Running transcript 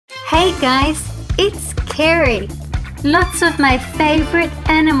Hey guys, it's Kerry. Lots of my favorite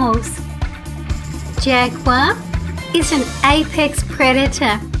animals. Jaguar is an apex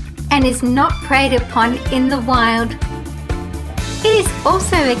predator and is not preyed upon in the wild. It is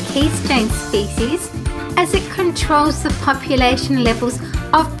also a keystone species as it controls the population levels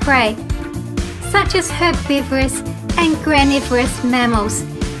of prey, such as herbivorous and granivorous mammals,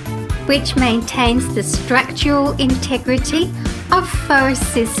 which maintains the structural integrity of forest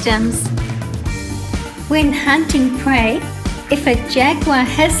systems. When hunting prey, if a jaguar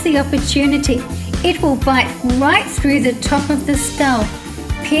has the opportunity, it will bite right through the top of the skull,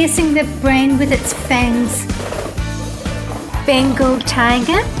 piercing the brain with its fangs. Bengal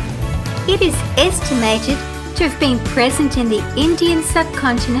tiger. It is estimated to have been present in the Indian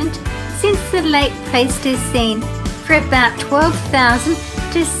subcontinent since the late Pleistocene for about 12,000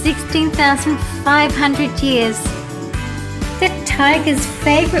 to 16,500 years. The tiger's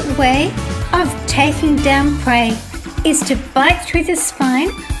favorite way of taking down prey is to bite through the spine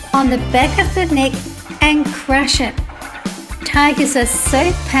on the back of the neck and crush it. Tigers are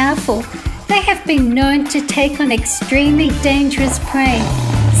so powerful they have been known to take on extremely dangerous prey,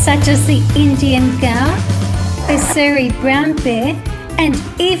 such as the Indian gaur, Ussuri brown bear, and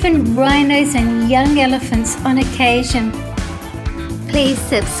even rhinos and young elephants on occasion. Please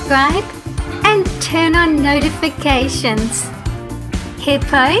subscribe and turn on notifications.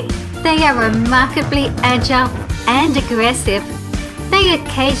 Hippo. They are remarkably agile and aggressive. They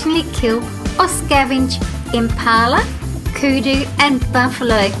occasionally kill or scavenge impala, kudu and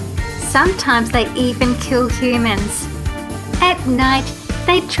buffalo. Sometimes they even kill humans. At night,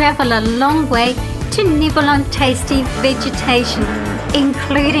 they travel a long way to nibble on tasty vegetation,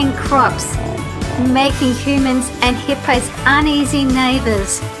 including crops, making humans and hippos uneasy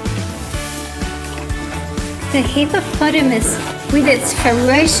neighbours. The hippopotamus, with its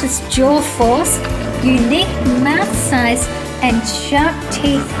ferocious jaw force, unique mouth size and sharp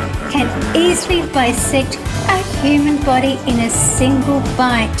teeth, can easily bisect a human body in a single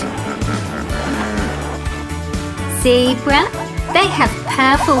bite. Zebra. They have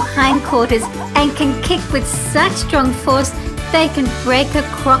powerful hindquarters and can kick with such strong force they can break a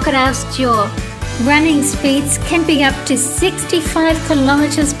crocodile's jaw. Running speeds can be up to 65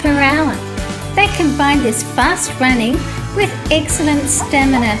 kilometers per hour. They combine this fast running with excellent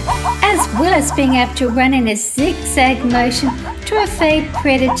stamina, as well as being able to run in a zigzag motion to evade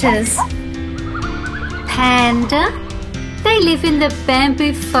predators. Panda. They live in the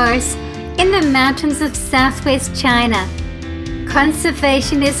bamboo forests in the mountains of southwest China.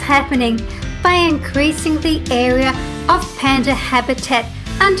 Conservation is happening by increasing the area of panda habitat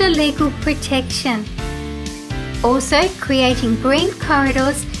under legal protection. Also creating green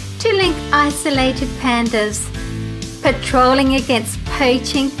corridors to link isolated pandas. Patrolling against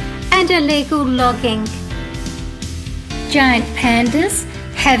poaching and illegal logging. Giant pandas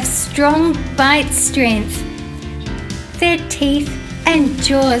have strong bite strength. Their teeth and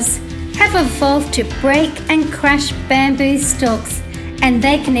jaws have evolved to break and crush bamboo stalks, and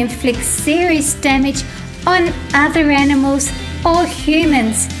they can inflict serious damage on other animals or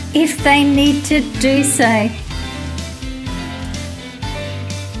humans if they need to do so.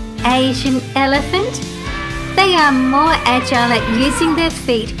 Asian elephant. They are more agile at using their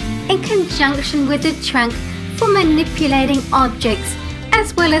feet in conjunction with the trunk for manipulating objects,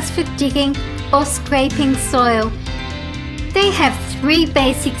 as well as for digging or scraping soil. They have 3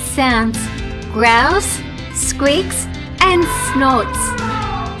 basic sounds: growls, squeaks, and snorts.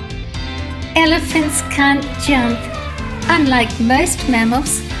 Elephants can't jump. Unlike most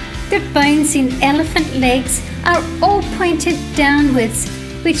mammals, the bones in elephant legs are all pointed downwards,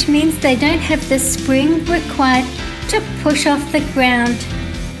 which means they don't have the spring required to push off the ground.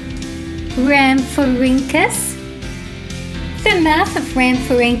 Rhamphorhynchus. The mouth of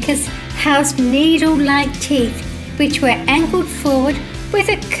Rhamphorhynchus housed needle-like teeth, which were angled forward with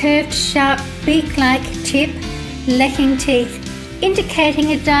a curved, sharp, beak-like tip, licking teeth,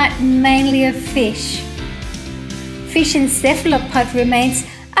 indicating a diet mainly of fish. Fish and cephalopod remains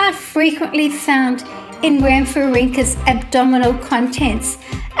are frequently found in Rhamphorhynchus' abdominal contents,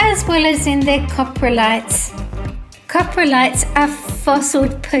 as well as in their coprolites. Coprolites are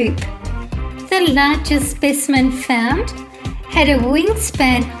fossiled poop. The largest specimen found had a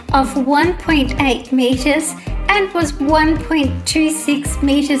wingspan of 1.8 meters and was 1.26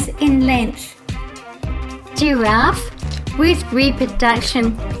 meters in length. Giraffe. With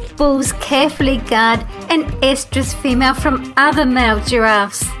reproduction, bulls carefully guard an estrus female from other male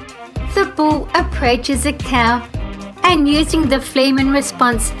giraffes. The bull approaches a cow and, using the Fleeman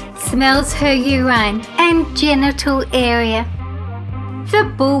response, smells her urine and genital area. The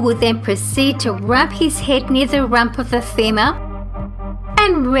bull will then proceed to rub his head near the rump of the female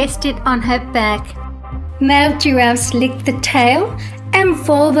and rest it on her back. Male giraffes lick the tail and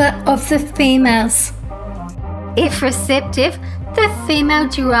vulva of the females. If receptive, the female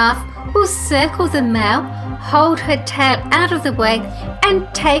giraffe will circle the male, hold her tail out of the way and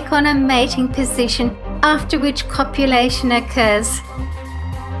take on a mating position, after which copulation occurs.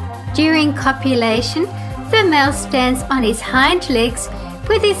 During copulation, the male stands on his hind legs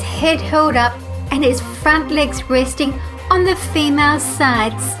with his head held up and his front legs resting on the female's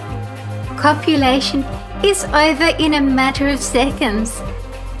sides. Copulation is over in a matter of seconds.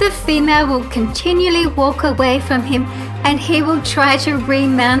 The female will continually walk away from him and he will try to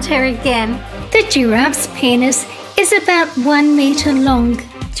remount her again. The giraffe's penis is about 1 meter long.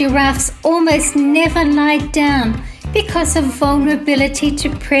 Giraffes almost never lie down because of vulnerability to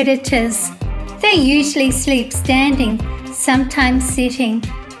predators. They usually sleep standing, sometimes sitting.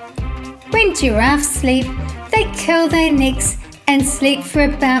 When giraffes sleep, they curl their necks and sleep for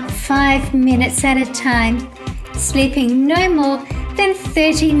about 5 minutes at a time, sleeping no more than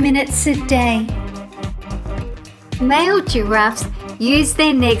 30 minutes a day. Male giraffes use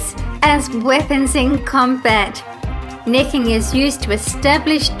their necks as weapons in combat. Necking is used to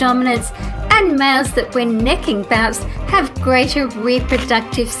establish dominance, and males that win necking bouts have greater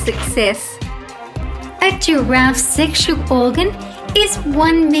reproductive success. A giraffe's sexual organ is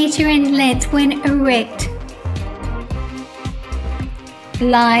 1 meter in length when erect.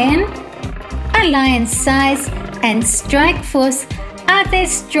 Lion. A lion's size and strike force are their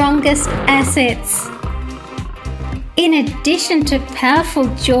strongest assets. In addition to powerful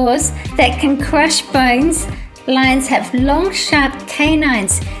jaws that can crush bones, lions have long, sharp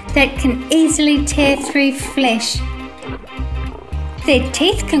canines that can easily tear through flesh. Their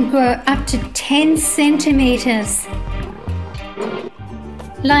teeth can grow up to 10 centimeters.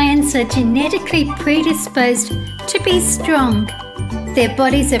 Lions are genetically predisposed to be strong. Their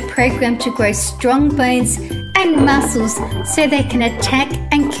bodies are programmed to grow strong bones and muscles so they can attack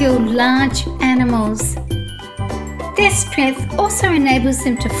and kill large animals. Their strength also enables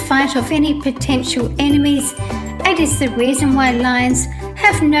them to fight off any potential enemies and is the reason why lions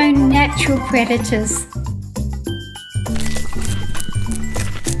have no natural predators.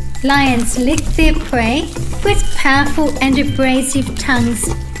 Lions lick their prey with powerful and abrasive tongues,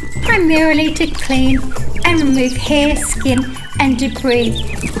 primarily to clean and remove hair, skin and debris,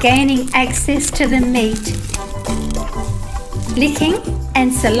 gaining access to the meat. Licking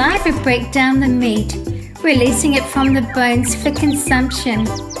and saliva break down the meat, releasing it from the bones for consumption.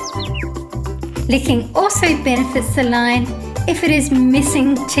 Licking also benefits the lion if it is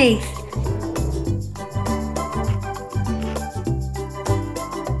missing teeth.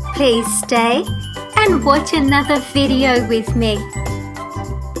 Please stay and watch another video with me.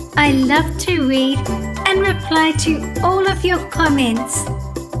 I love to read and reply to all of your comments.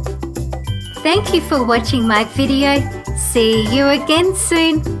 Thank you for watching my video. See you again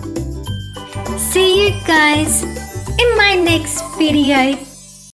soon. See you guys in my next video.